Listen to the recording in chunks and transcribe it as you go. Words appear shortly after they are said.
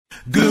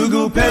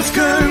Google Pest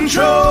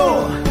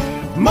Control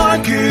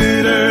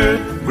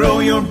Marketer. Grow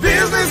your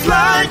business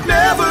like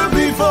never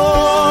before.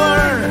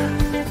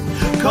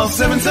 Call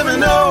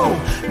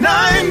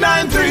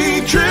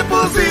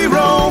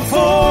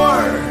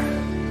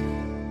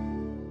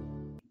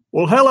 770-993-0004.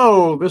 Well,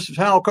 hello, this is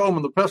Hal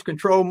Coleman, the Pest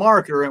Control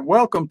Marketer, and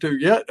welcome to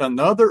yet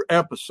another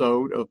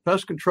episode of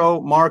Pest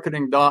Control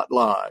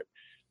Marketing.live,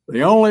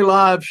 the only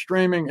live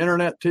streaming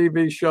internet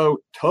TV show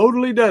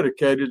totally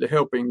dedicated to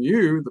helping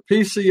you, the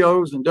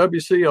PCOs and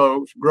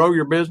WCOs, grow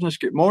your business,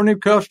 get more new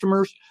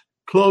customers,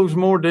 close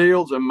more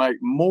deals, and make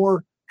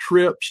more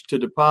trips to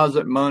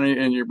deposit money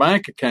in your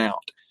bank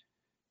account.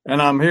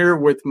 And I'm here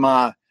with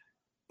my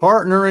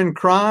partner in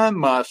crime,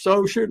 my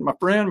associate, my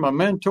friend, my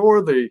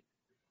mentor, the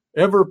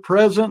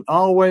ever-present,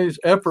 always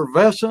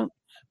effervescent,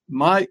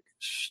 Mike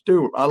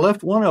Stewart. I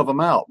left one of them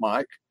out,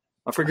 Mike.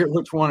 I forget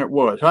which one it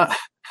was.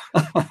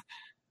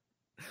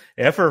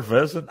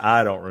 Effervescent?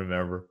 I don't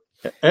remember.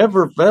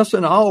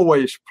 Effervescent,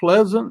 always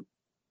pleasant.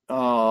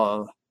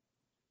 How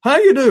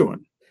you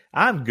doing?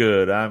 I'm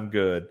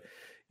good.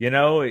 You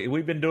know,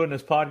 we've been doing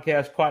this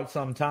podcast quite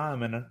some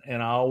time, and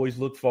I always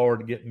look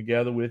forward to getting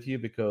together with you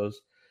because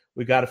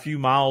we got a few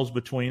miles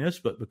between us,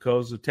 but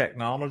because of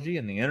technology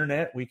and the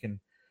internet, we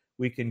can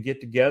get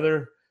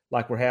together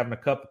like we're having a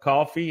cup of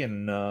coffee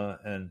and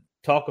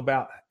talk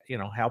about, you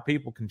know, how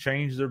people can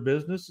change their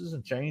businesses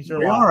and change their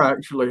lives. We are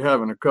actually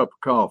having a cup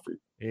of coffee.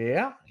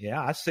 Yeah.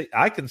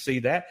 I can see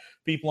that.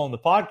 People on the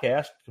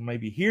podcast can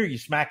maybe hear you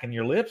smacking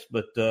your lips,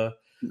 but you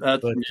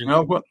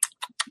know what?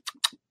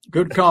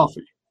 Good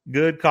coffee.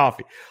 Good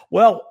coffee.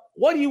 Well,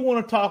 what do you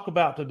want to talk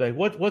about today?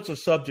 What's a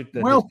subject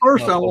that? Well,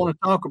 first I want to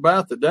talk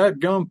about the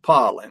dadgum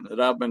pollen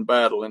that I've been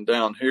battling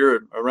down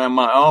here around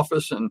my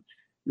office, and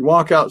you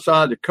walk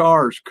outside, the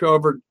car is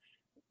covered.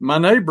 My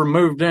neighbor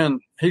moved in.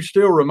 He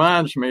still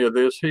reminds me of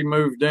this. He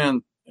moved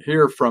in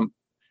here from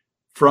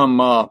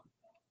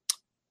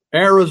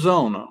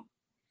Arizona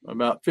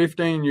about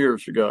 15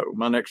 years ago,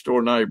 my next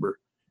door neighbor.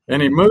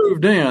 And he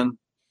moved in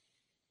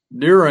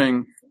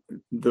during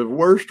the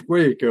worst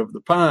week of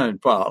the pine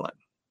pollen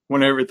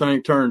when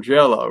everything turns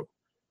yellow.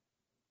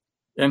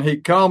 And he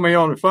called me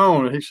on the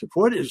phone and he said,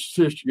 "What is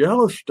this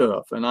yellow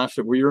stuff?" And I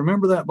said, "Well, you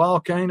remember that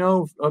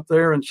volcano up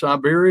there in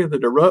Siberia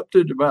that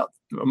erupted about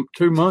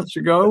 2 months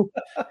ago?"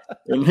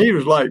 And he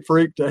was like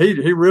freaked.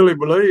 He really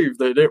believed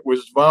that it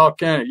was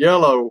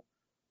yellow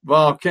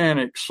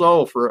volcanic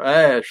sulfur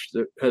ash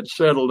that had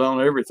settled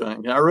on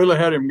everything. I really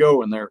had him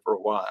going there for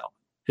a while.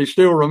 He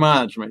still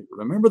reminds me,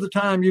 "Remember the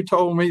time you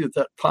told me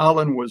that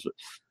pollen was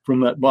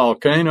from that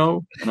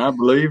volcano?" And I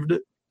believed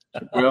it.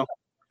 Well,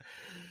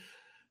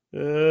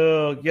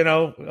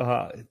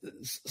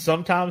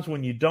 sometimes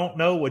when you don't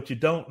know what you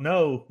don't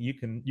know, you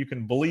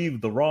can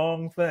believe the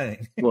wrong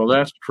thing. Well,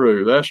 that's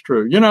true. That's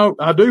true. You know,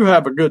 I do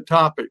have a good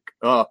topic,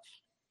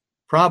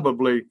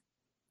 probably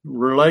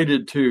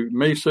related to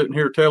me sitting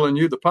here telling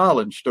you the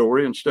pollen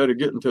story instead of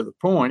getting to the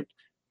point.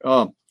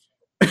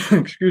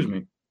 Excuse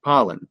me,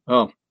 pollen.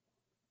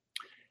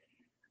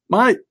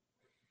 Mike,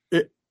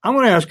 I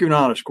want to ask you an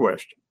honest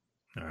question.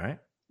 All right.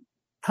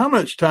 How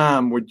much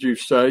time would you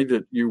say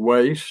that you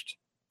waste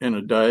in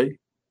a day?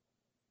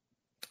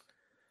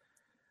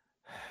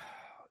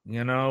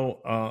 You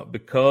know,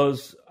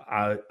 because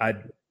I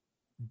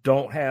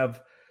don't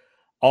have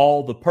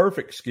all the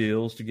perfect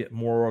skills to get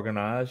more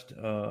organized,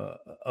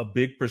 a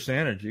big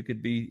percentage. It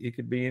could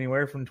be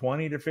anywhere from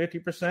 20 to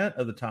 50%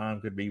 of the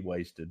time could be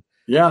wasted.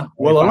 Yeah.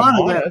 Well, a lot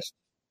of that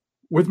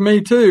with me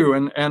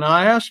too. And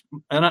I ask,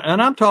 and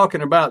I'm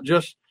talking about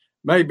just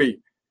maybe,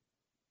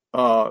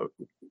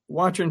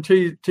 watching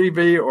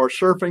TV or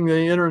surfing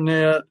the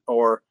internet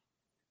or,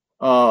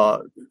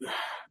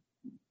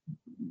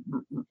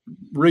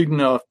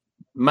 reading a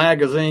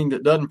magazine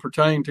that doesn't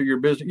pertain to your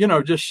business, you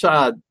know, just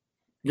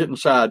getting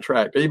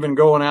sidetracked, even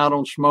going out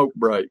on smoke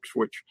breaks,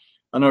 which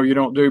I know you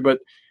don't do, but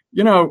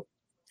you know,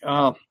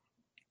 I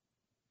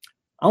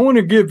want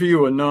to give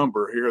you a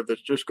number here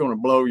that's just going to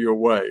blow you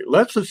away.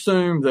 Let's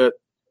assume that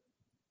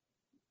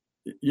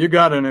you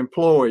got an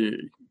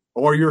employee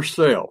or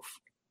yourself.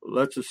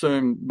 Let's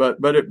assume,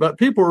 but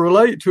people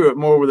relate to it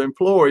more with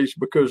employees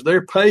because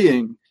they're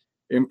paying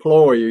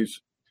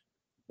employees.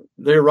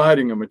 They're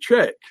writing them a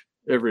check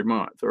every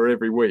month or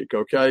every week.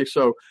 Okay.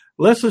 So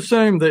let's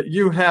assume that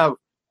you have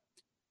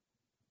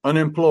an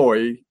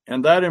employee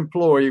and that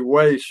employee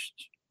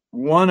wastes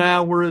 1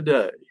 hour a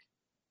day.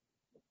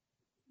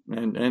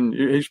 And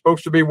he's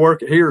supposed to be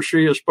working, he or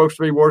she is supposed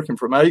to be working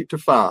from 8 to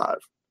 5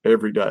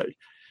 every day.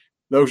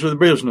 Those are the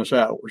business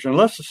hours. And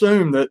let's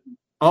assume that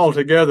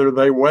altogether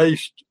they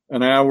waste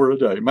an hour a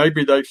day.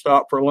 Maybe they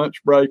stop for a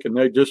lunch break and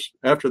they just,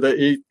 after they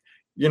eat,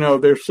 you know,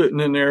 they're sitting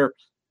in there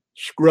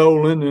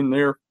scrolling and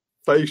they're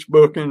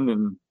Facebooking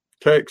and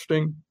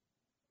texting.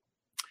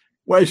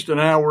 Waste an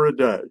hour a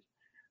day.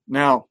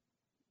 Now,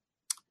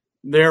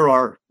 there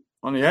are,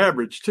 on the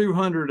average,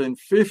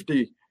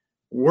 250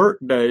 work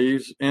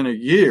days in a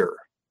year.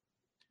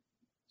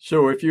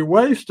 So if you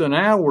waste an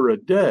hour a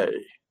day,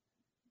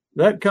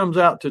 that comes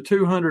out to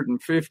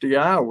 250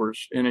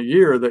 hours in a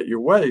year that you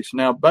waste.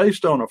 Now,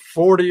 based on a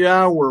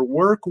 40-hour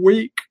work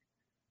week,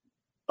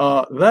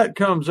 that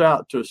comes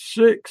out to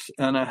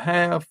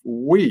 6.5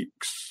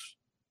 weeks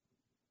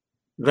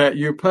that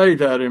you pay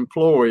that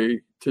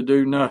employee to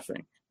do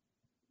nothing.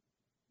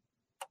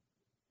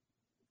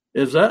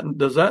 Does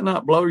that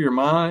not blow your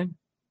mind?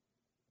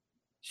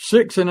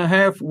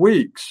 6.5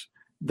 weeks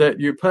that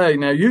you pay.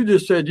 Now, you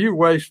just said you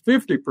waste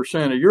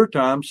 50% of your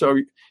time, so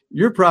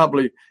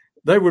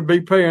they would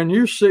be paying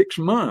you 6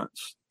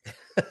 months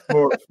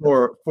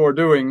for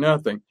doing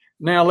nothing.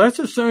 Now, let's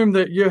assume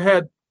that you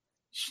had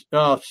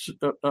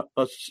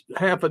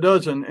half a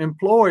dozen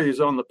employees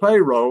on the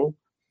payroll,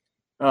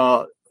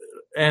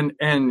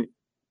 and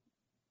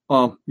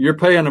you're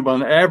paying them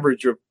an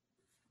average of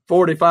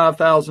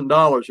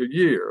 $45,000 a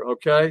year,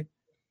 okay?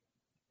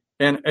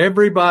 And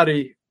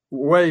everybody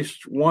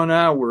wastes 1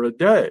 hour a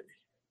day.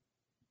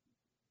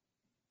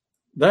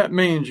 That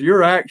means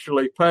you're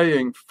actually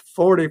paying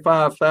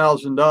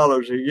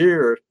 $45,000 a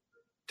year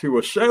to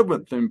a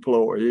seventh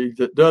employee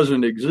that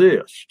doesn't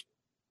exist.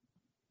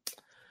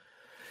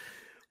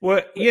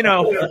 Well,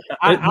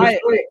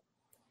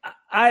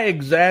 I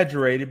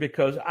exaggerated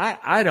because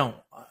I don't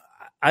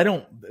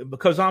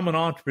because I'm an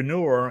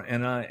entrepreneur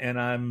and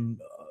I'm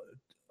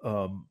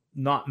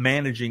not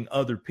managing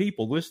other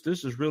people. This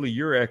is really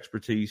your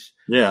expertise.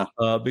 Yeah.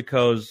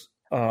 Because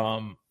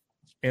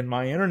in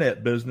my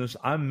internet business,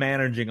 I'm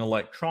managing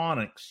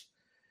electronics.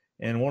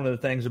 And one of the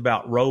things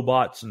about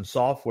robots and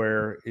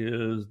software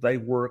is they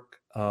work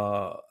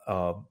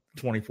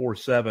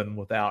 24/7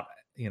 without,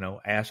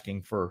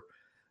 asking for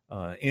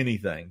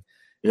anything.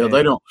 Yeah, and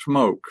they don't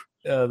smoke.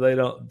 They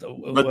don't.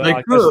 But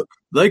they cook.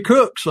 They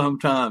cook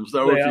sometimes,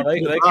 though. Yeah, they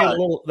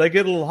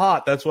get a little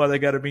hot. That's why they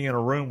got to be in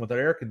a room with an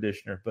air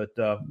conditioner. But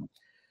the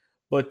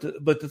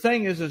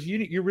thing is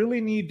you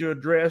really need to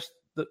address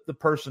the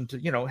person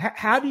to,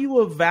 how do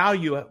you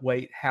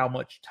evaluate how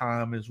much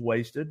time is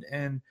wasted?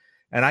 And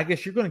I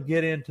guess you're going to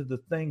get into the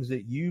things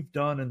that you've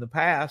done in the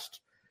past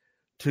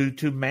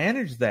to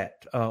manage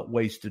that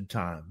wasted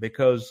time,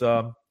 because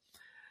I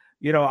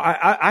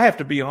have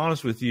to be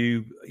honest with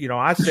you.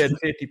 I said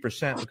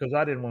 50% because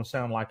I didn't want to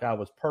sound like I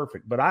was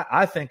perfect, but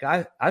I think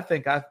I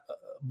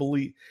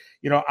believe,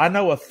 I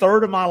know a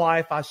third of my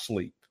life I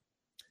sleep,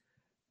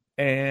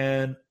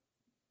 and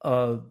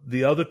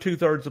the other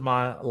 2/3 of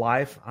my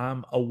life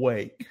I'm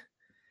awake.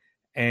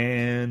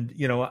 And,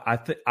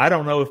 I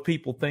don't know if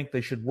people think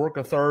they should work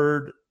a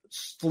third,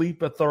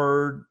 sleep a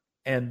third,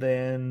 and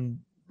then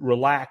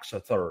relax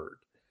a third.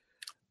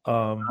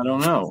 I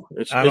don't know.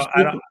 It's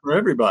different for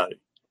everybody.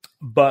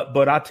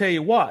 But I tell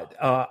you what,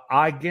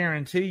 I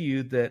guarantee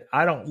you that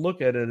I don't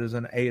look at it as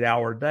an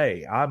 8-hour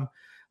day. I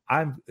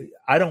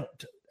don't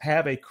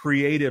have a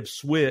creative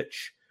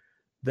switch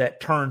that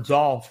turns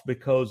off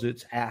because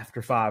it's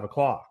after 5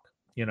 o'clock,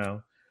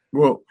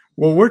 Well,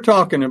 we're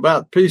talking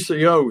about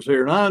PCOs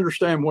here, and I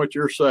understand what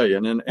you're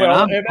saying. That's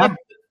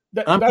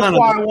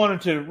why I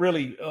wanted to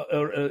really,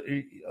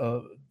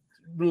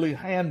 really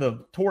hand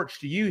the torch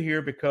to you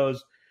here,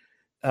 because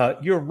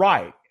you're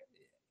right.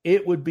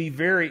 It would be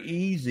very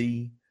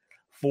easy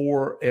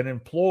for an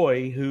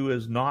employee who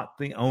is not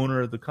the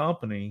owner of the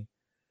company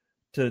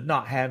to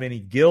not have any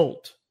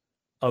guilt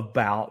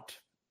about,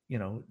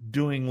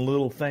 doing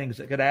little things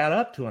that could add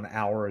up to an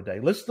hour a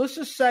day. Let's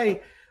just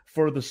say,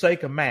 for the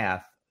sake of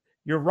math,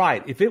 you're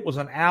right. If it was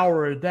an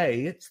hour a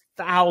day, it's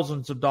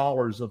thousands of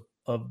dollars of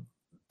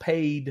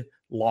paid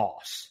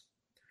loss.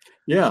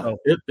 Yeah,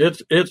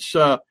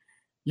 so,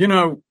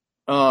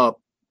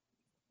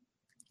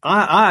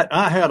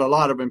 I had a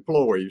lot of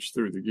employees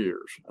through the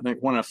years. I think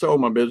when I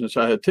sold my business,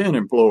 I had 10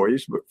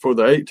 employees, but for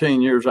the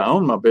 18 years I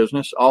owned my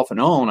business, off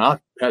and on, I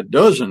had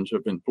dozens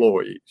of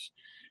employees.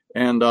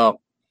 And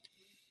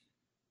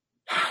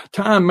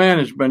time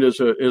management is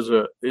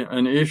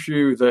an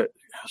issue that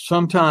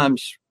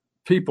sometimes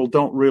people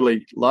don't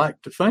really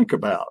like to think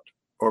about,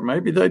 or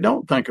maybe they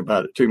don't think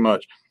about it too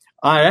much.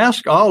 I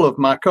ask all of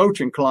my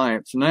coaching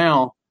clients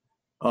now,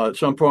 at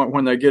some point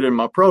when they get in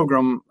my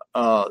program,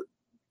 I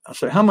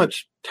say, how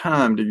much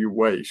time do you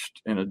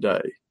waste in a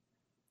day?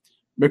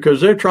 Because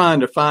they're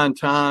trying to find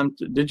time.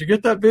 Did you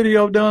get that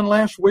video done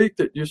last week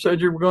that you said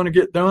you were going to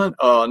get done?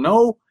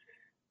 No.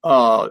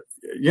 I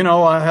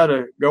had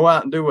to go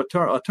out and do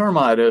a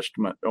termite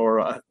estimate,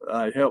 or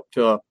I helped,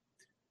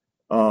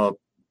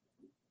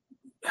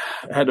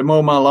 had to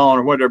mow my lawn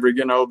or whatever.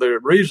 There are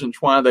reasons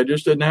why they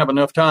just didn't have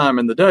enough time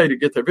in the day to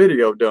get their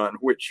video done,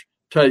 which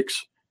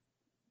takes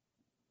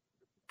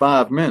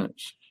 5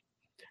 minutes.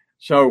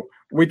 So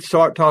we'd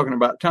start talking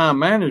about time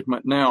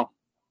management. Now,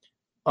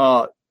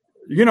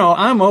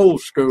 I'm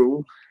old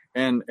school,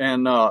 and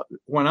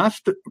when I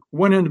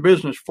went into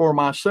business for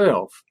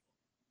myself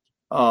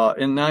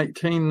in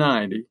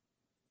 1990,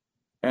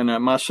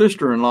 and my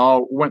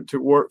sister-in-law went to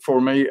work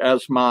for me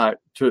as to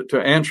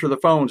answer the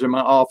phones in my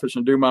office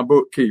and do my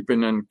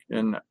bookkeeping,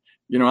 and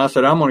I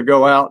said, I'm going to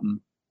go out and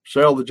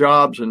sell the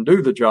jobs and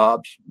do the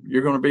jobs.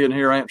 You're going to be in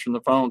here answering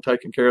the phone,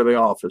 taking care of the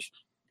office.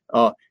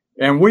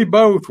 And we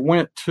both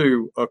went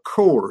to a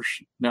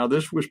course. Now,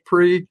 this was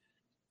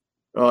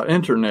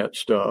pre-internet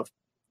stuff.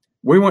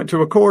 We went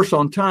to a course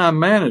on time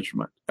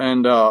management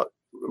and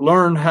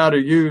learned how to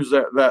use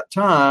that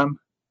time.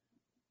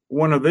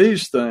 One of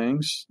these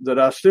things that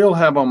I still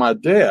have on my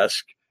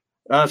desk,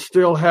 I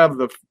still have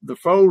the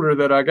folder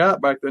that I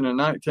got back then in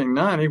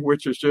 1990,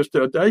 which is just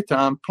a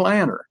daytime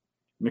planner,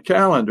 the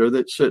calendar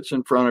that sits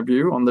in front of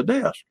you on the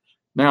desk.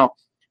 Now,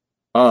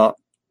 I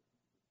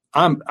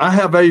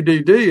have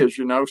ADD, as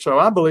you know, so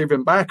I believe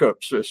in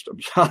backup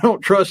systems. I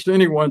don't trust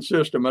any one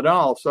system at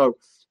all. So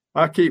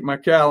I keep my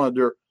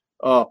calendar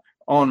on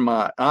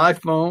my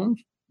iPhone.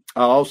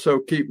 I also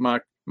keep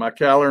my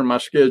calendar and my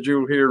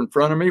schedule here in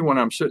front of me when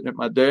I'm sitting at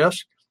my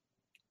desk.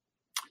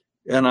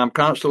 And I'm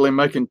constantly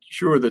making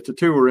sure that the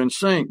two are in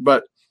sync.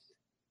 But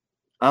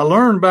I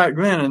learned back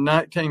then in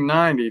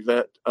 1990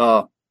 that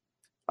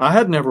I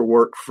had never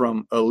worked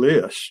from a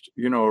list,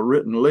 a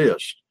written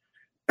list.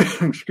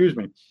 Excuse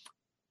me.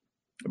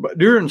 But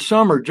during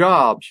summer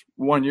jobs,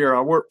 one year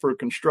I worked for a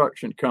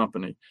construction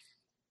company.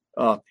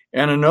 And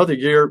another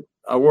year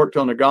I worked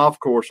on a golf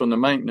course on the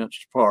maintenance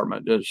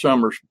department in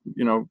summers,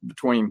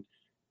 between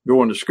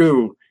going to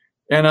school.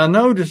 And I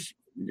noticed,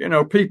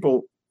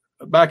 people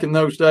back in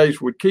those days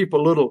would keep a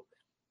little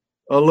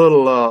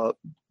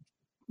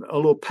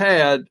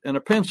pad and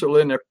a pencil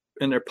in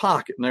their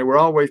pocket, and they were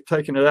always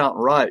taking it out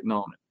and writing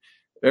on it.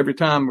 Every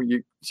time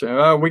you say,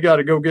 "Oh, we got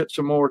to go get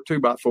some more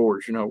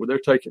 2x4s," where they're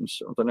taking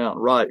something out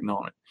and writing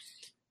on it.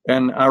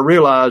 And I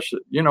realized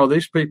that,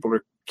 these people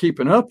are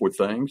keeping up with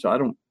things. I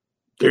don't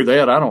do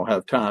that. I don't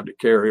have time to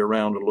carry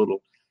around a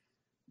little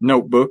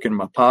notebook in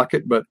my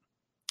pocket. But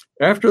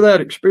after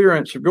that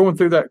experience of going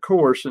through that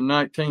course in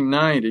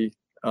 1990,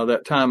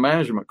 that time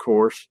management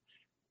course,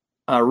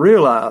 I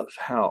realized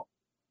how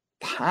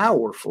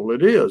powerful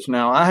it is.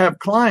 Now, I have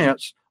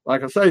clients,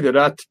 like I say,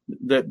 that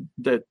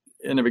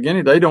in the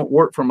beginning, they don't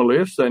work from a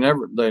list. They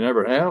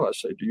never have. I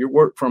say, "Do you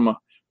work from a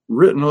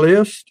written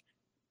list?"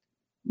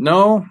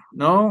 No.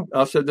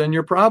 I said, "Then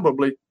you're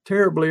probably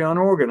terribly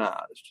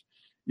unorganized."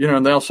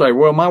 And they'll say,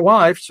 "Well, my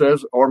wife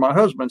says, or my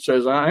husband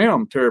says, I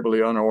am terribly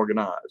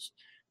unorganized.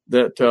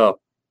 That if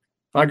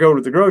I go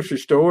to the grocery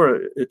store,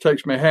 it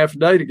takes me half a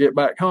day to get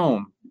back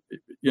home,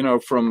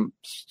 from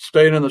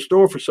staying in the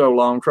store for so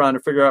long trying to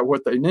figure out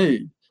what they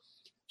need."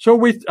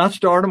 So I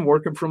start them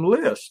working from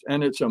lists,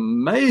 and it's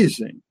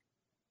amazing.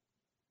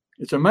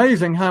 It's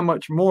amazing how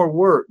much more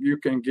work you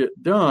can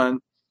get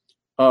done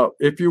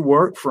if you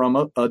work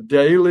from a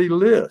daily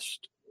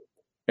list.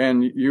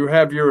 And you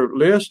have your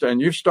list, and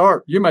you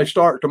may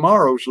start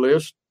tomorrow's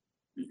list,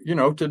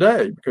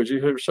 today, because you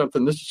hear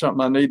something, this is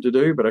something I need to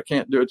do, but I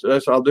can't do it today,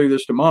 so I'll do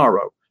this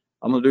tomorrow.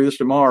 I'm going to do this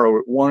tomorrow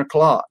at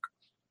 1:00.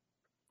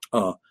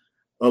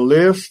 A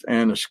list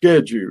and a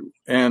schedule.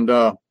 And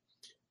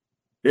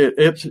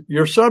it's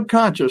your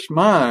subconscious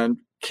mind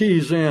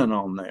keys in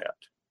on that.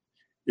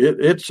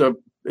 It's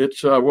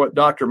what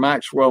Dr.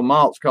 Maxwell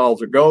Maltz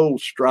calls a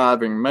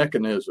goal-striving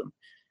mechanism.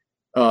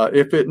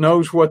 If it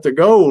knows what the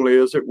goal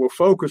is, it will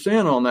focus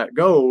in on that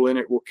goal and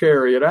it will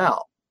carry it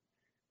out.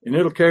 And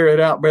it'll carry it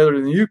out better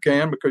than you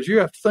can, because you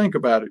have to think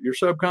about it. Your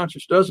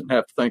subconscious doesn't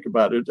have to think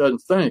about it. It doesn't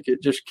think.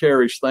 It just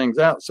carries things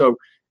out. So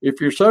if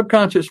your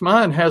subconscious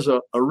mind has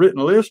a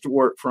written list to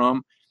work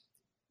from,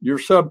 your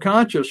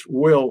subconscious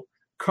will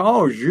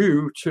cause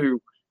you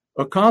to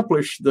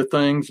accomplish the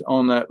things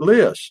on that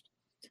list.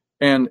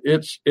 And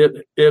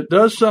it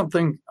does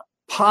something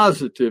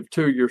positive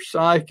to your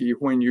psyche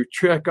when you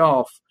check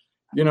off,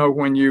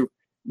 when you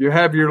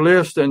have your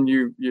list and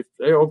you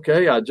say,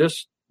 "Okay, I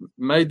just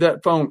made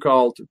that phone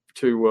call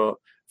to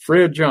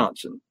Fred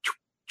Johnson.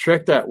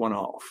 Check that one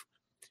off."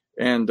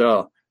 And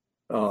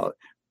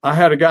I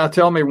had a guy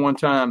tell me one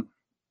time,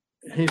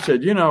 he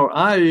said,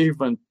 "I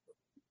even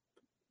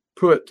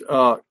put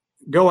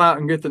go out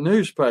and get the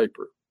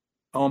newspaper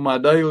on my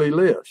daily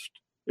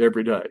list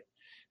every day."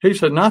 He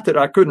said, not that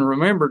I couldn't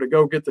remember to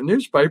go get the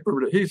newspaper,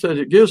 but he said,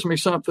 it gives me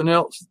something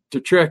else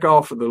to check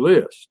off of the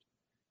list.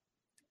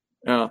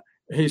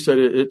 He said,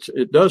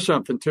 it does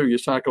something to you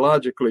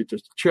psychologically to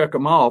check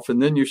them off.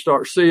 And then you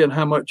start seeing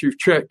how much you've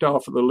checked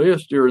off of the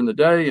list during the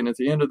day. And at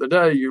the end of the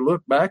day, you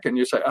look back and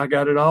you say, I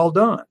got it all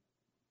done.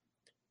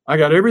 I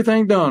got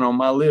everything done on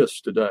my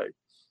list today.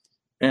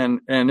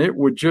 And it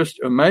would just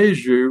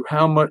amaze you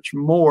how much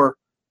more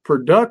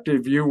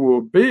productive you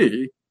will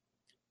be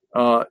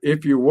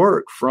if you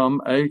work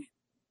from a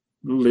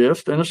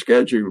list and a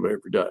schedule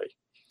every day.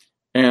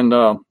 And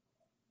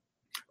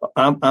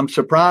I'm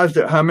surprised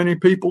at how many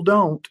people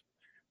don't.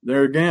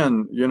 There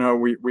again,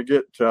 we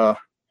get,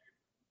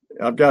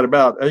 I've got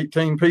about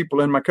 18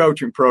 people in my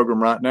coaching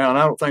program right now, and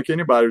I don't think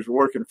anybody's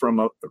working from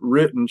a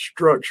written,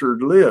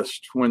 structured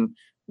list when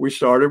we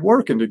started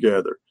working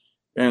together.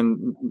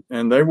 And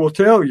they will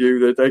tell you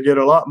that they get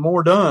a lot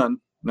more done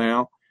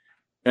now.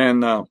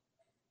 And,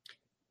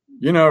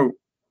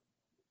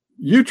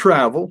 you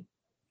travel,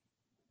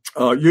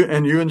 you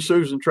and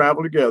Susan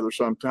travel together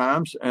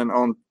sometimes, and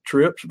on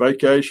trips,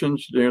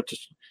 vacations, to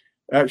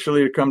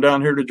come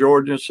down here to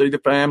Georgia and see the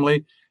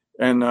family.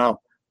 And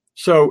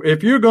So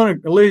if you're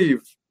going to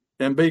leave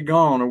and be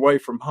gone away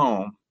from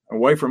home,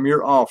 away from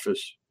your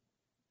office,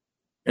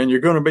 and you're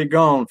going to be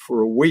gone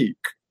for a week,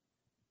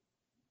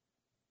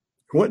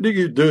 what do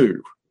you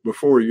do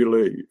before you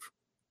leave?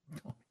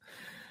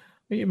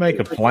 You make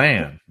a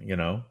plan,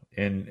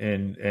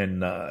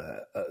 and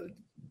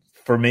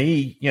for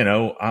me,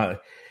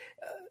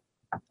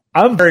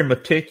 I'm very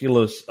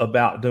meticulous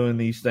about doing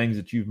these things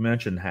that you've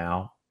mentioned,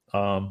 Hal.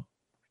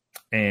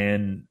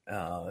 When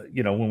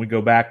we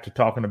go back to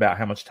talking about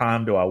how much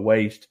time do I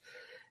waste,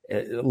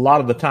 a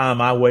lot of the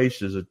time I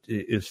waste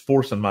is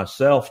forcing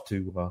myself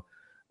to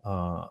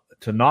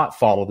not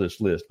follow this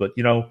list. But,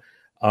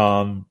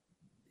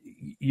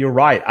 you're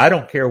right. I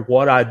don't care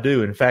what I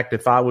do. In fact,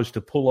 if I was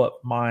to pull up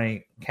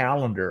my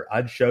calendar,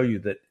 I'd show you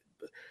that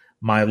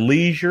my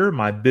leisure,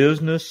 my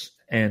business,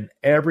 and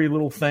every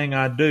little thing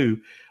I do,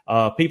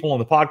 people on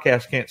the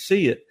podcast can't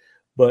see it,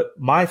 but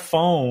my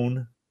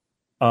phone,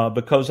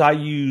 because I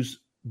use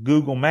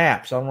Google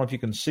Maps, I don't know if you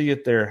can see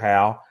it there,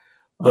 Hal,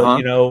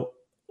 but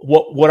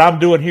what I'm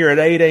doing here at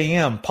 8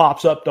 a.m.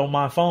 pops up on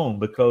my phone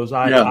because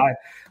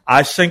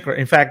I synchronize.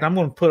 In fact, I'm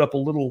going to put up a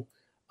little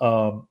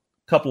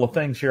couple of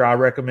things here I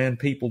recommend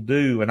people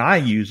do, and I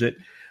use it.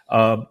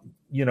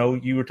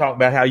 You were talking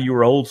about how you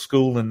were old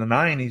school in the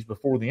 90s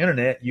before the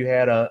internet. You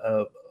had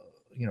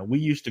we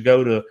used to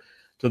go to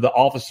the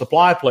office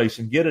supply place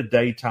and get a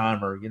day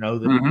timer,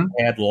 that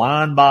had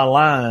line by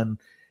line,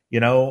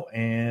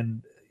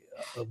 and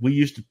we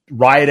used to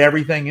write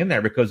everything in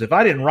there because if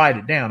I didn't write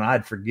it down,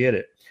 I'd forget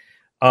it.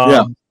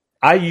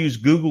 I use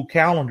Google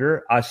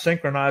Calendar. I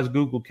synchronize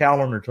Google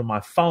Calendar to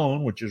my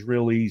phone, which is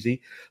real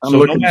easy.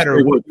 So no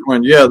matter which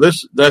one,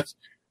 that's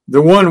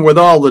the one with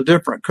all the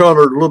different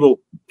colored little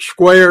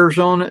squares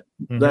on it.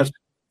 Mm-hmm.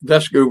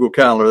 That's Google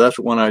Calendar. That's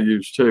the one I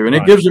use too, and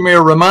it gives me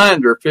a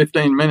reminder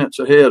 15 minutes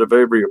ahead of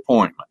every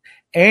appointment.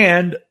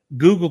 And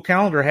Google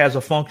Calendar has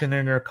a function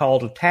in there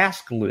called a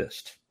task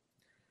list.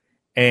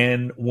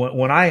 And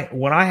when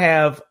I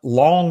have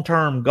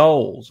long-term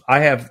goals, I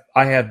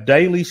have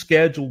daily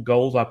scheduled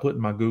goals I put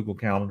in my Google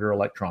Calendar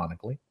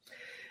electronically.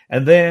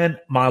 And then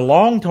my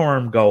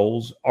long-term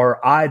goals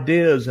are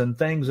ideas and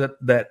things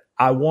that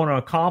I want to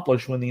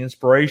accomplish when the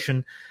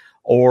inspiration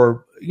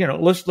or,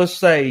 let's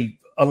say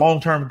a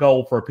long-term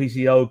goal for a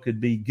PCO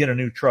could be get a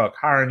new truck,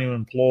 hire a new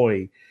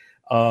employee,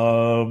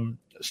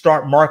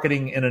 start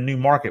marketing in a new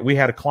market. We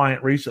had a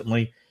client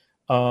recently,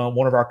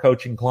 one of our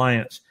coaching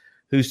clients,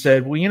 who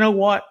said, well, you know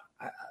what?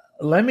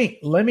 Let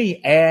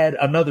me add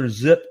another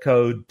zip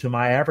code to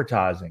my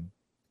advertising.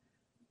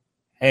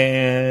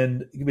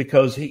 And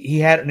because he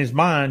had it in his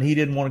mind, he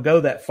didn't want to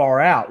go that far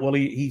out. Well,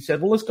 he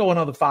said, well, let's go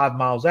another 5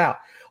 miles out.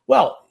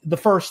 Well, the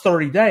first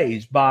 30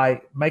 days,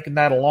 by making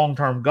that a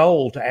long-term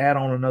goal to add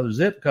on another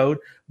zip code,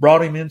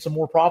 brought him in some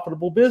more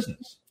profitable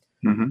business.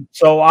 Mm-hmm.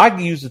 So I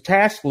use a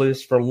task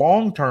list for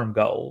long-term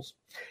goals.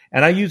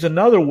 And I use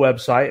another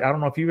website. I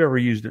don't know if you've ever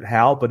used it,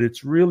 Hal, but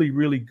it's really,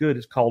 really good.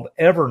 It's called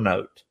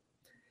Evernote.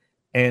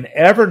 And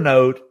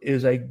Evernote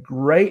is a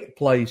great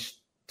place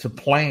to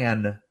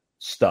plan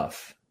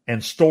stuff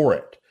and store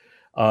it.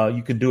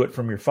 You can do it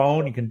from your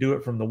phone. You can do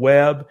it from the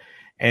web.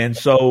 And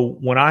so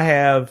when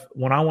I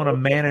want to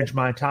manage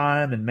my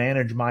time and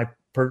manage my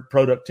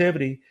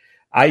productivity,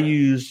 I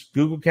use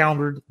Google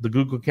Calendar, the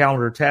Google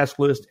Calendar task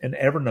list, and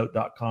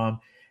Evernote.com.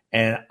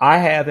 And I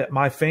have at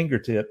my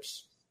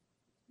fingertips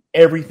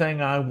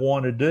everything I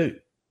want to do.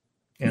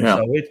 And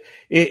so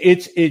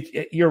it's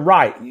you're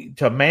right.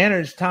 To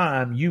manage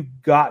time,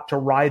 you've got to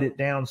write it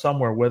down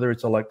somewhere, whether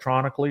it's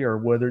electronically or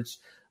whether it's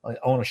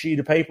on a sheet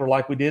of paper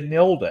like we did in the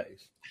old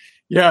days.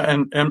 Yeah.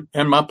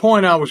 And my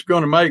point I was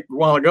going to make a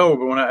while ago,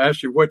 but when I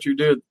asked you what you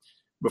did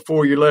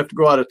before you left to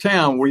go out of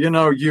town, well,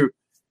 you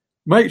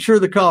make sure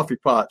the coffee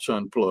pot's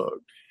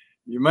unplugged.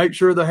 You make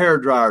sure the hair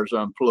dryer's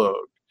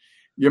unplugged.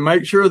 You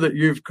make sure that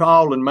you've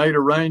called and made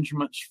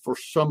arrangements for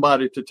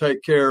somebody to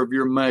take care of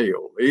your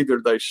mail. Either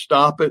they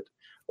stop it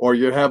or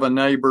you have a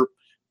neighbor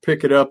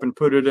pick it up and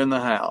put it in the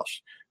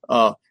house.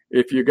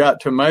 If you got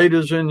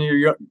tomatoes in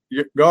your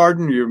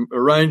garden, you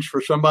arrange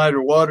for somebody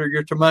to water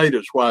your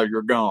tomatoes while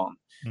you're gone.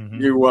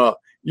 Mm-hmm.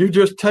 You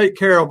just take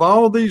care of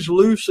all these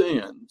loose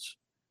ends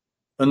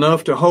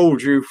enough to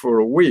hold you for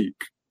a week,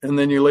 and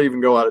then you leave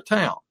and go out of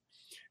town.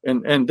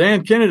 And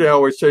Dan Kennedy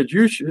always said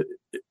you should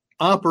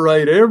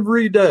operate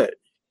every day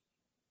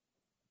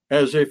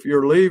as if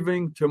you're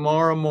leaving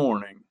tomorrow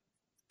morning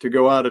to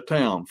go out of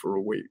town for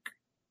a week.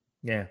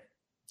 Yeah.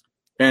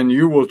 And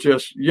you will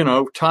just,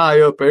 tie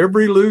up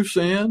every loose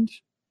end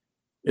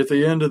at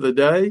the end of the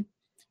day,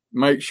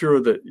 make sure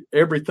that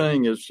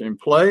everything is in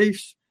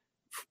place.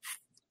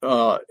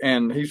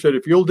 And he said,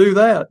 if you'll do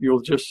that,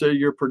 you'll just see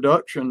your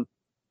production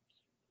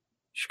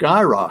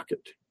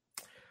skyrocket.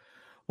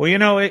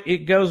 Well,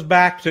 it goes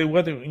back to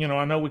whether,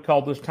 I know we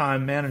call this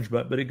time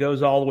management, but it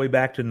goes all the way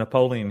back to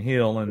Napoleon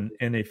Hill. And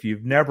if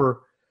you've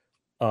never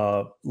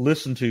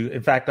listened to,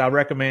 in fact, I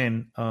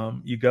recommend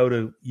you go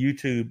to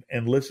YouTube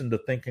and listen to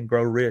Think and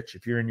Grow Rich.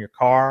 If you're in your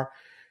car,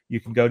 you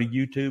can go to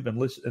YouTube and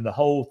listen to the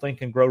whole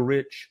Think and Grow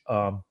Rich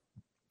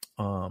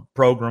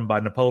program by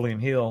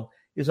Napoleon Hill.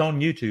 is on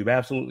YouTube,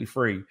 absolutely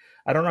free.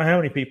 I don't know how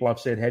many people I've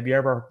said, have you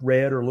ever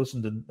read or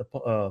listened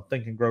to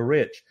Think and Grow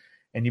Rich?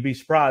 And you'd be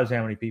surprised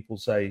how many people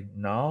say,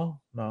 no.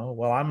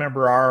 Well, I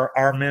remember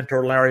our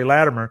mentor, Larry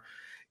Latimer,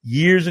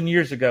 years and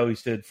years ago, he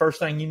said, first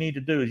thing you need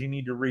to do is you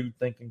need to read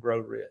Think and Grow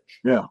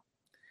Rich. Yeah.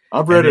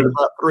 I've read it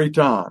about 3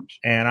 times.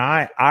 And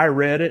I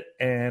read it,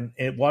 and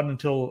it wasn't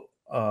until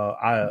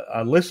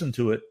I listened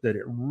to it that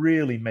it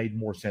really made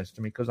more sense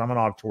to me, because I'm an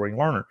auditory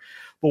learner.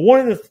 But one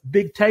of the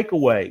big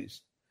takeaways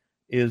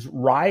is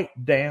write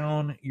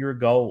down your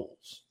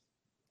goals.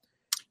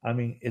 I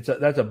mean,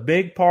 that's a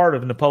big part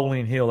of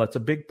Napoleon Hill. That's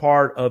a big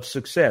part of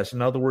success.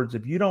 In other words,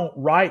 if you don't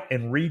write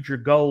and read your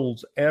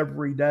goals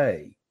every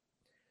day,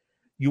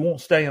 you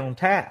won't stay on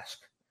task.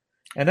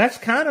 And that's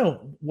kind of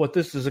what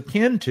this is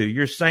akin to.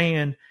 You're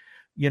saying,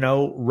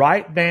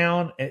 write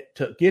down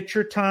to get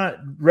your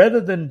time, rather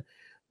than,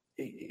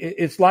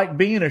 it's like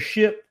being a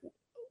ship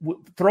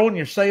throwing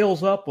your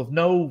sails up with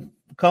no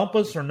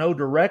compass or no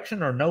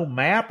direction or no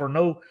map or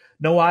no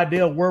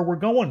idea where we're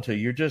going to.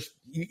 You're just,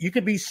 you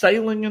could be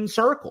sailing in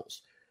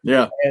circles.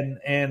 Yeah.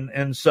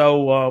 And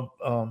so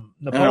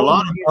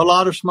Napoleon, and a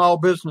lot of small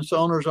business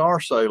owners are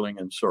sailing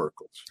in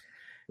circles.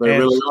 They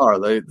really are.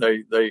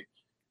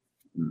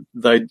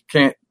 They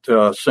can't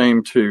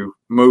seem to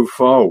move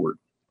forward.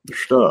 They're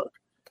stuck.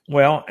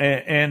 Well,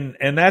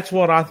 and that's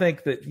what I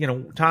think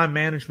that, time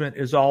management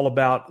is all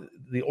about,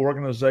 the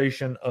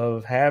organization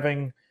of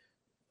having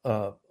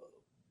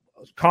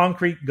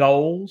concrete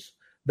goals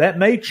that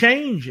may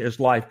change as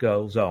life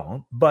goes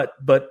on, but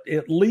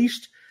at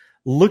least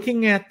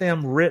looking at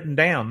them written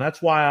down.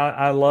 That's why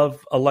I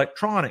love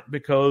electronic,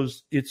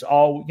 because it's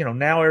all,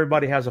 now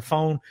everybody has a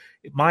phone.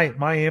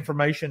 My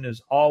information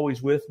is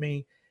always with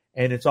me,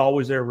 and it's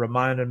always there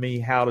reminding me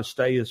how to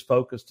stay as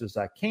focused as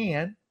I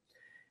can.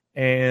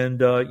 And,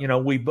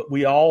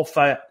 we all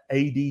fight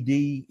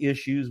ADD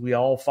issues. We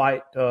all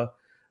fight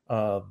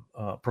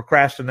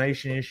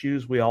procrastination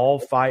issues. We all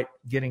fight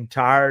getting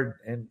tired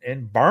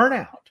and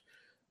burnout.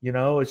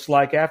 It's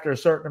like after a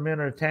certain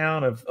amount of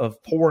time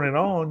of pouring it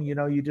on, you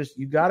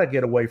got to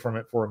get away from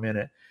it for a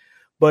minute.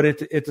 But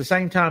at the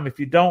same time, if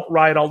you don't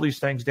write all these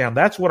things down,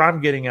 that's what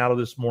I'm getting out of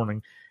this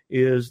morning,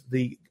 is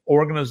the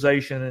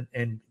organization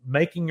and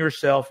making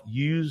yourself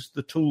use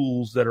the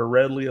tools that are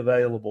readily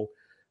available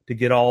to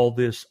get all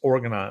this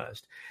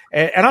organized.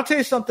 And I'll tell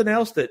you something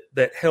else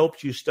that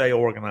helps you stay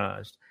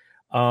organized,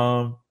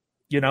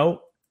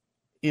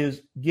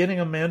 is getting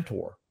a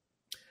mentor.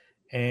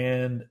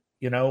 And,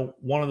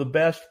 one of the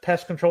best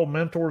pest control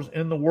mentors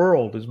in the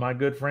world is my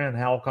good friend,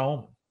 Hal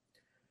Coleman.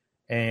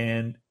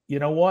 And you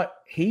know what?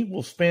 He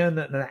will spend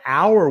an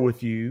hour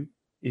with you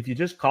if you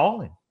just call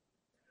him.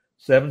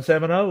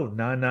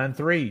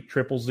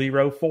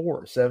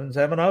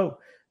 770-993-0004,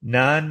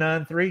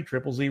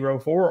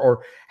 770-993-0004.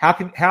 Or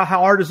how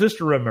hard is this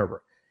to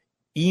remember?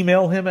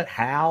 Email him at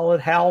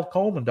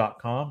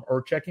hal@halcoleman.com,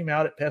 or check him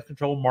out at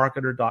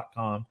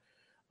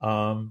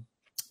pestcontrolmarketer.com.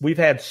 We've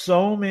had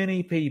so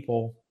many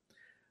people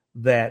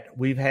that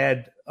we've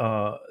had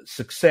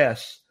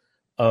success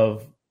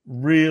of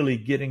really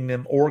getting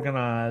them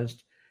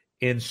organized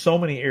in so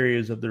many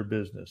areas of their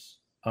business,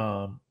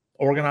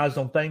 organized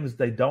on things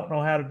they don't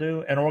know how to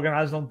do, and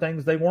organized on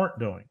things they weren't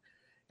doing.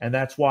 And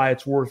that's why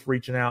it's worth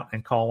reaching out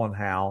and calling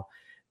Hal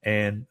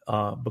and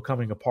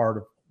becoming a part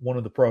of one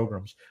of the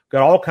programs.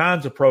 Got all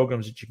kinds of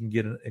programs that you can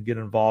get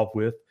involved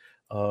with.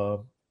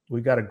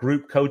 We've got a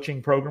group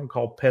coaching program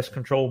called Pest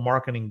Control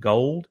Marketing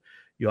Gold.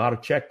 You ought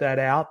to check that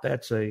out.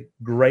 That's a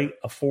great,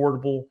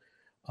 affordable,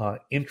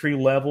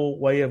 entry-level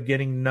way of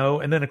getting to know.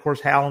 And then, of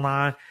course, Hal and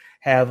I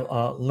have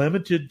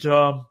limited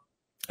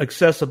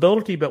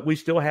accessibility, but we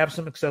still have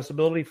some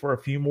accessibility for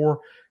a few more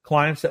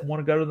clients that want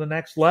to go to the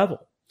next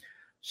level.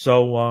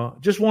 So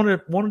just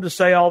wanted to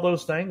say all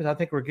those things. I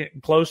think we're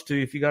getting close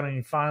to, if you got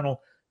any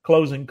final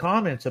closing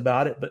comments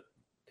about it.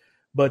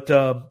 But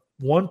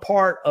one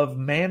part of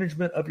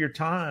management of your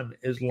time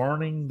is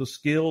learning the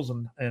skills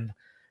and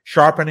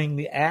sharpening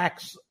the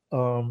axe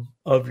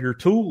of your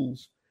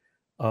tools,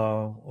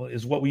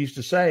 is what we used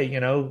to say.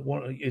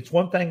 It's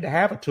one thing to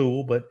have a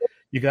tool, but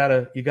you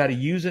gotta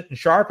use it and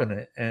sharpen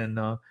it. And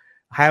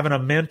having a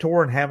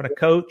mentor and having a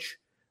coach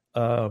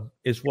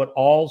is what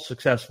all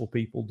successful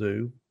people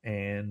do.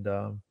 And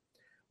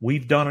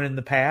we've done it in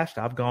the past.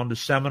 I've gone to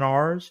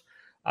seminars.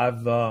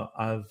 I've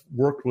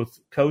worked with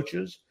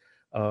coaches.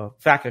 In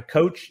fact, a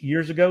coach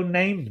years ago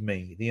named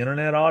me the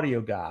Internet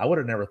Audio Guy. I would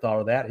have never thought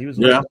of that. He was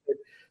the one that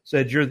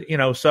said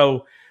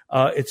so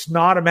it's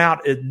not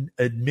about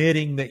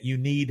admitting that you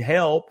need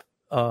help.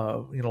 A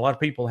lot of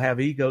people have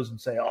egos and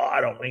say, "Oh,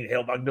 I don't need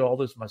help. I can do all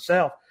this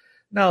myself."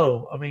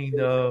 No, I mean,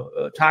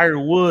 Tiger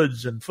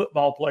Woods and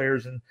football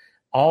players and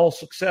all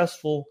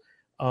successful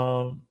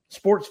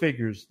sports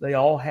figures, they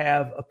all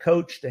have a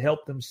coach to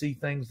help them see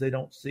things they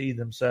don't see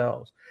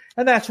themselves.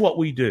 And that's what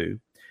we do.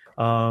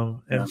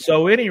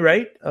 So at any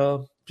rate,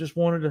 just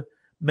wanted to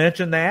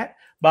mention that.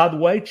 By the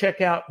way, check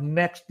out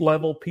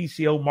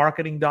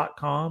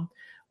nextlevelpcomarketing.com.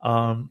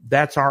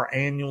 That's our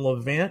annual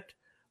event.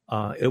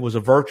 It was a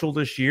virtual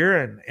this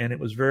year, and it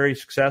was very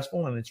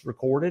successful, and it's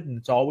recorded, and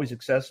it's always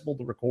accessible,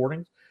 the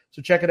recordings.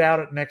 So check it out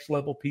at Next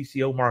Level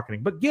PCO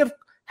Marketing. But give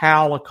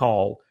Hal a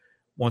call,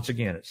 once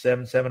again, at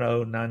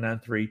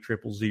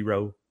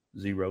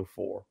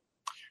 770-993-0004.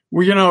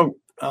 Well,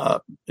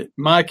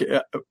 Mike,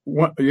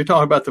 you're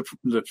talking about the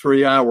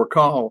 3-hour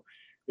call.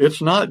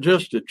 It's not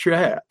just a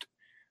chat.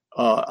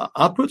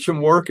 I put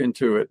some work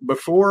into it.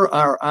 Before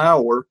our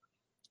hour,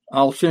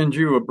 I'll send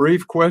you a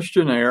brief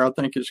questionnaire. I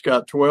think it's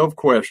got 12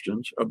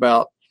 questions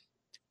about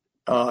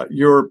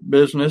your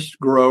business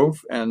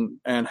growth and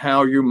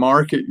how you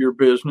market your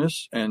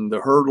business and the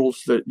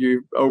hurdles that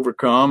you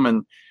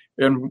overcome.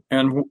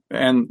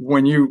 And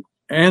when you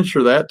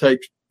answer that,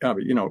 takes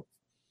 5-10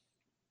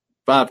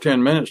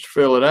 minutes to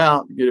fill it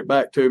out, get it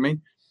back to me.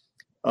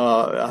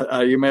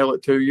 I email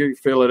it to you,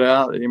 fill it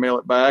out, email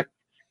it back.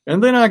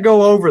 And then I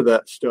go over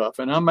that stuff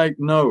and I make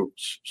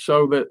notes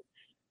so that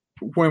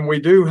when we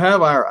do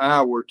have our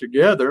hour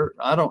together,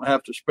 I don't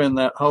have to spend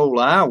that whole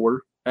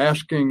hour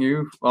asking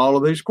you all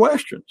of these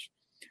questions.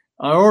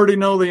 I already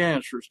know the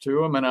answers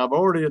to them, and I've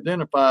already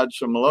identified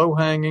some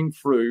low-hanging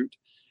fruit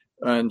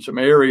and some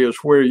areas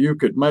where you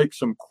could make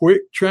some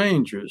quick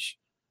changes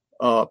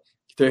to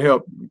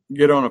help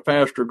get on a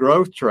faster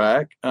growth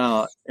track.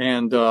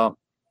 And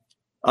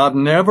I've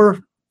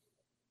never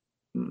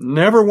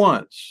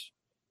once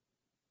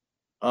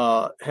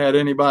had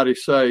anybody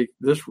say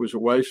this was a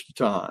waste of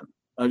time.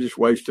 I just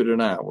wasted an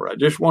hour. I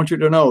just want you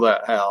to know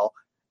that, Hal.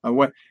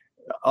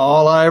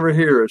 All I ever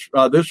hear is,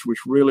 this was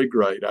really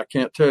great. I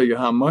can't tell you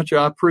how much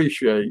I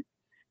appreciate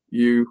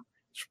you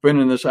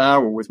spending this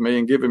hour with me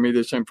and giving me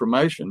this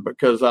information,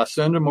 because I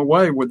send them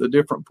away with a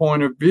different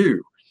point of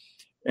view.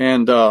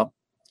 And some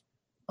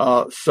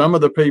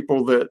of the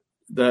people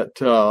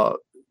that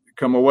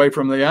come away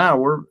from the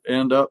hour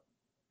end up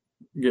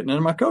getting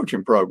into my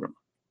coaching program.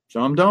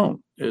 Some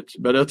don't.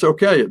 But it's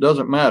okay. It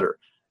doesn't matter.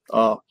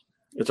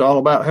 It's all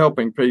about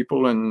helping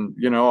people. And,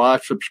 I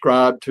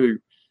subscribe to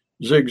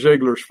Zig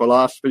Ziglar's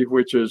philosophy,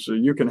 which is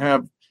you can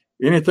have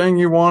anything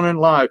you want in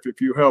life if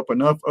you help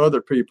enough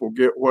other people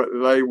get what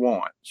they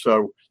want.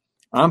 So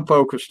I'm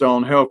focused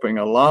on helping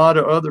a lot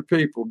of other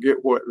people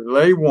get what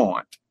they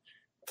want.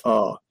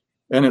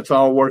 And it's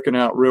all working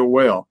out real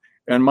well.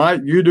 And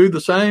Mike, you do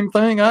the same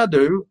thing I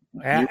do.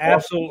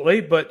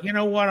 Absolutely. But you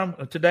know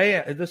what?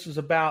 Today, this is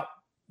about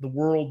the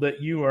world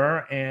that you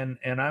are, and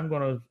I'm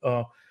going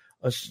to,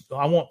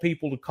 I want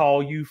people to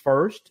call you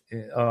first.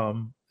 There are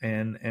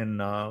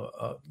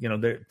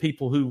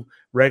people who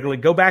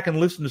regularly go back and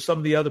listen to some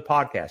of the other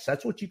podcasts.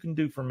 That's what you can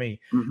do for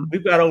me. Mm-hmm.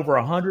 We've got over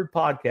 100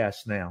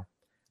 podcasts now.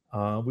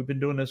 We've been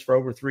doing this for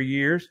over 3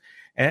 years.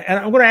 And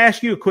I'm going to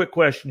ask you a quick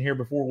question here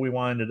before we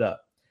wind it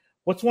up.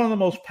 What's one of the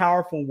most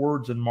powerful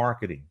words in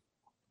marketing?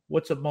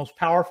 What's the most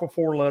powerful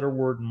 4-letter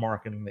word in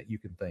marketing that you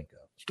can think of?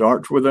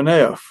 Starts with an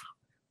F.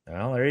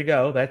 Well, there you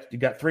go. You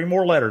got 3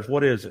 more letters.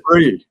 What is it?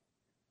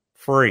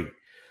 Free.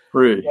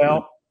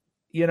 Well,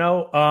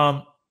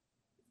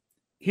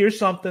 here's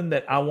something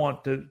that I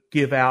want to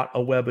give out,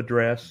 a web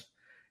address.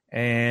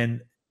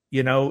 And,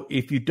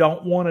 if you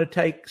don't want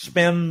to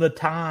spend the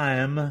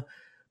time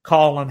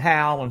calling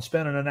Hal and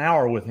spending an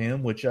hour with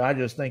him, which I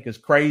just think is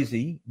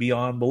crazy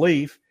beyond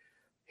belief,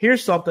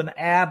 here's something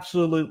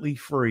absolutely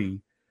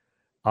free.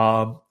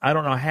 I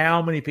don't know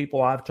how many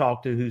people I've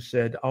talked to who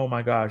said, oh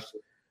my gosh,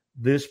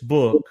 this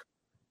book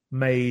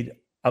made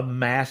a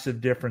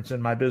massive difference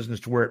in my business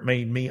to where it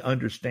made me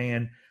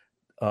understand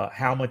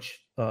how much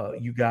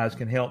you guys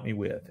can help me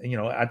with. And,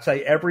 I'd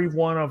say every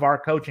one of our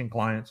coaching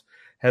clients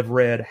have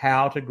read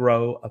How to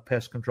Grow a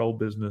Pest Control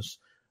Business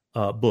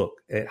book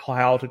at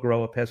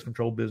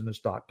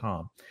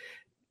howtogrowapestcontrolbusiness.com.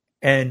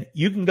 And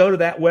you can go to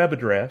that web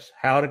address,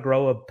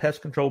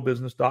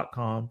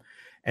 howtogrowapestcontrolbusiness.com,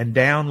 and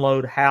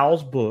download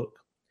Hal's book.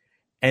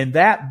 And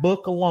that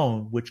book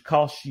alone, which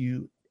costs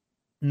you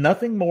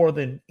nothing more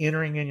than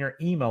entering in your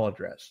email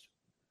address.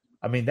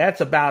 I mean,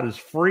 that's about as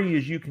free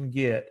as you can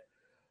get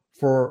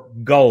for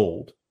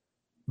gold,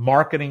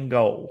 marketing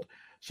gold.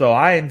 So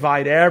I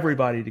invite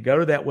everybody to go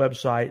to that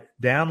website,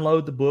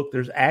 download the book.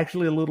 There's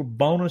actually a little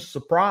bonus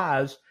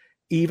surprise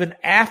even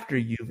after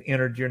you've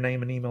entered your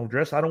name and email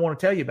address. I don't want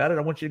to tell you about it.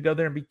 I want you to go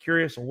there and be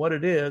curious on what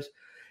it is.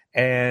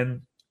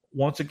 And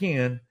once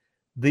again,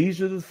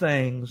 these are the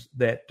things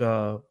that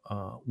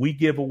we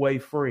give away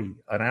free.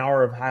 An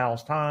hour of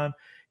Hal's time.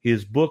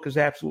 His book is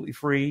absolutely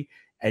free,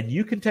 and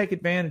you can take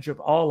advantage of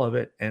all of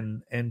it.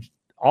 And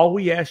all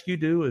we ask you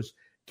to do is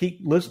keep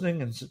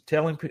listening and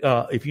telling,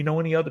 if you know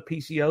any other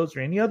PCOs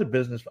or any other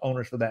business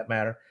owners for that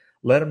matter,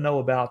 let them know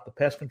about the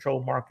Pest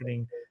Control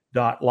Marketing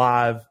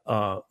live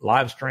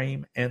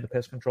stream and the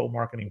Pest Control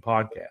Marketing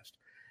podcast.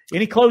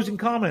 Any closing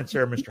comments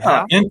there, Mr.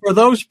 Hal? And for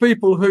those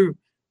people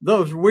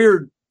those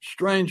weird,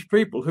 strange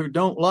people who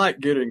don't like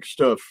getting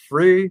stuff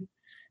free,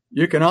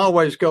 you can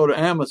always go to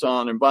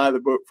Amazon and buy the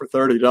book for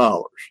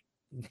 $30.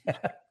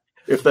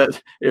 If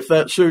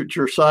that suits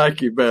your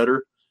psyche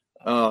better.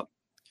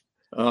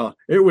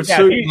 It would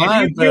suit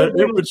mine better.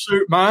 It would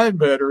suit mine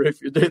better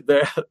if you did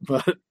that.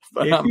 But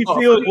if you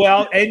feel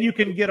well, and you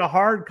can get a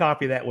hard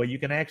copy that way. You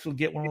can actually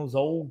get one of those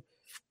old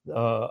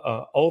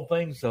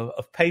things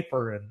of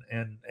paper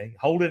and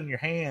hold it in your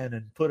hand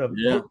and put a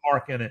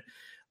bookmark in it.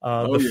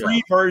 The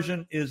free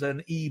version is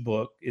an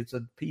ebook. It's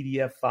a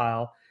PDF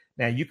file.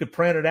 Now you could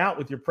print it out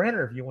with your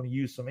printer if you want to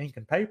use some ink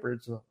and paper.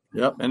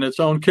 And it's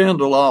on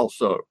Kindle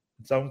also.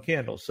 It's on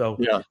Kindle. So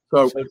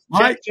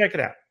Mike, check it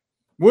out.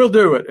 We'll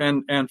do it.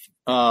 And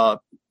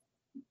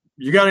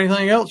you got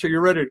anything else, or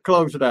you're ready to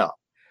close it out?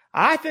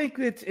 I think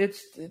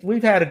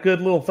we've had a good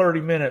little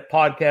 30-minute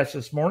podcast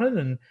this morning,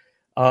 and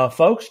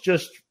folks,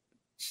 just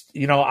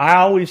I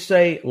always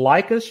say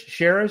like us,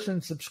 share us,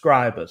 and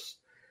subscribe us.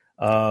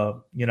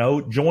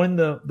 Join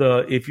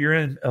the if you're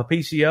in a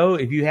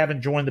PCO, if you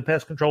haven't joined the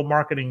Pest Control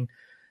Marketing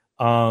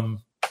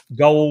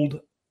Gold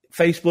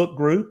Facebook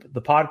group,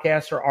 the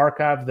podcasts are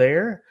archived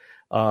there.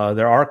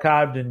 They're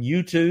archived in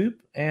YouTube,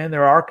 and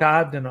they're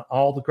archived in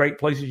all the great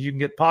places you can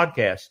get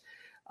podcasts.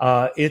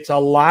 It's a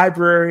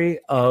library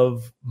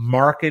of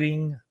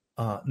marketing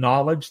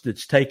knowledge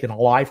that's taken a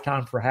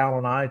lifetime for Hal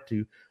and I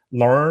to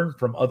learn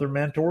from other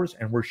mentors,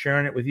 and we're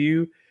sharing it with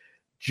you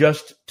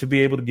just to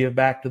be able to give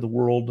back to the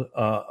world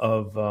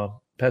of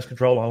pest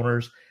control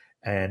owners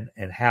and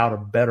how to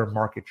better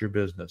market your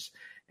business.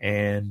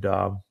 And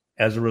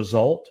as a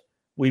result,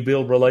 we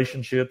build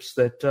relationships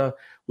that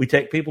we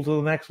take people to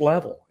the next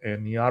level.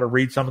 And you ought to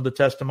read some of the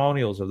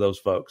testimonials of those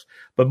folks.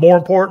 But more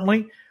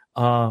importantly,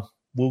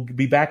 we'll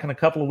be back in a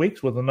couple of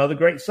weeks with another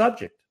great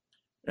subject.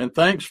 And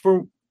thanks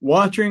for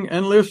watching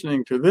and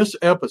listening to this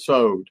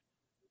episode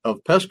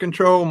of Pest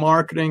Control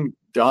Marketing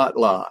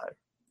Live.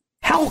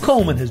 Hal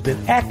Coleman has been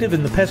active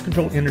in the pest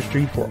control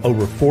industry for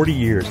over 40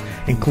 years,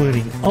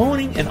 including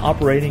owning and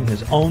operating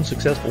his own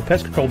successful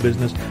pest control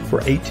business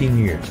for 18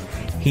 years.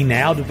 He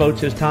now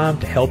devotes his time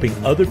to helping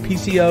other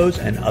PCOs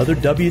and other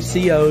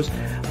WCOs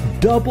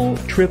double,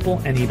 triple,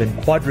 and even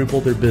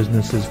quadruple their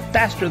businesses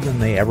faster than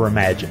they ever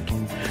imagined.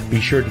 Be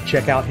sure to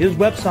check out his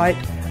website,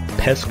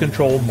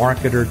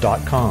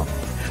 pestcontrolmarketer.com.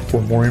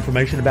 For more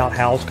information about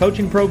Hal's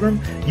coaching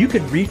program, you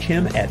can reach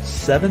him at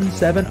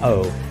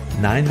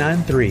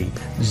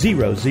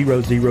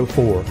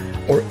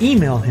 770-993-0004 or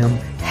email him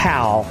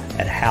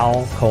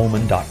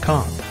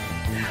hal@halcoleman.com.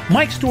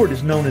 Mike Stewart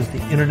is known as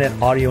the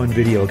Internet Audio and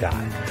Video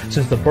Guy.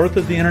 Since the birth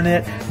of the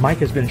Internet, Mike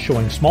has been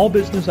showing small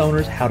business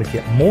owners how to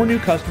get more new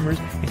customers,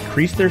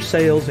 increase their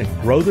sales, and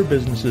grow their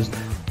businesses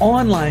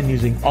online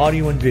using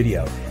audio and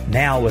video,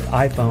 now with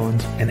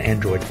iPhones and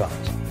Android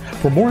phones.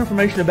 For more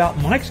information about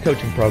Mike's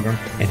coaching program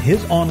and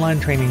his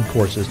online training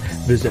courses,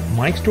 visit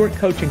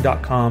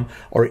MikeStewartCoaching.com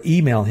or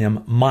email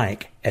him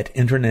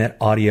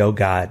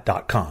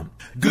mike@internetaudioguide.com.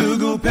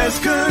 Google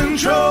Pest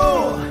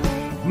Control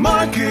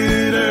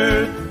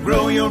Marketer.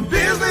 Grow your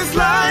business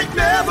like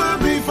never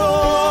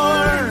before.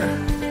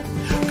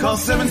 Call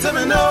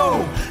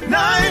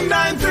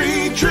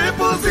 770-993-0004.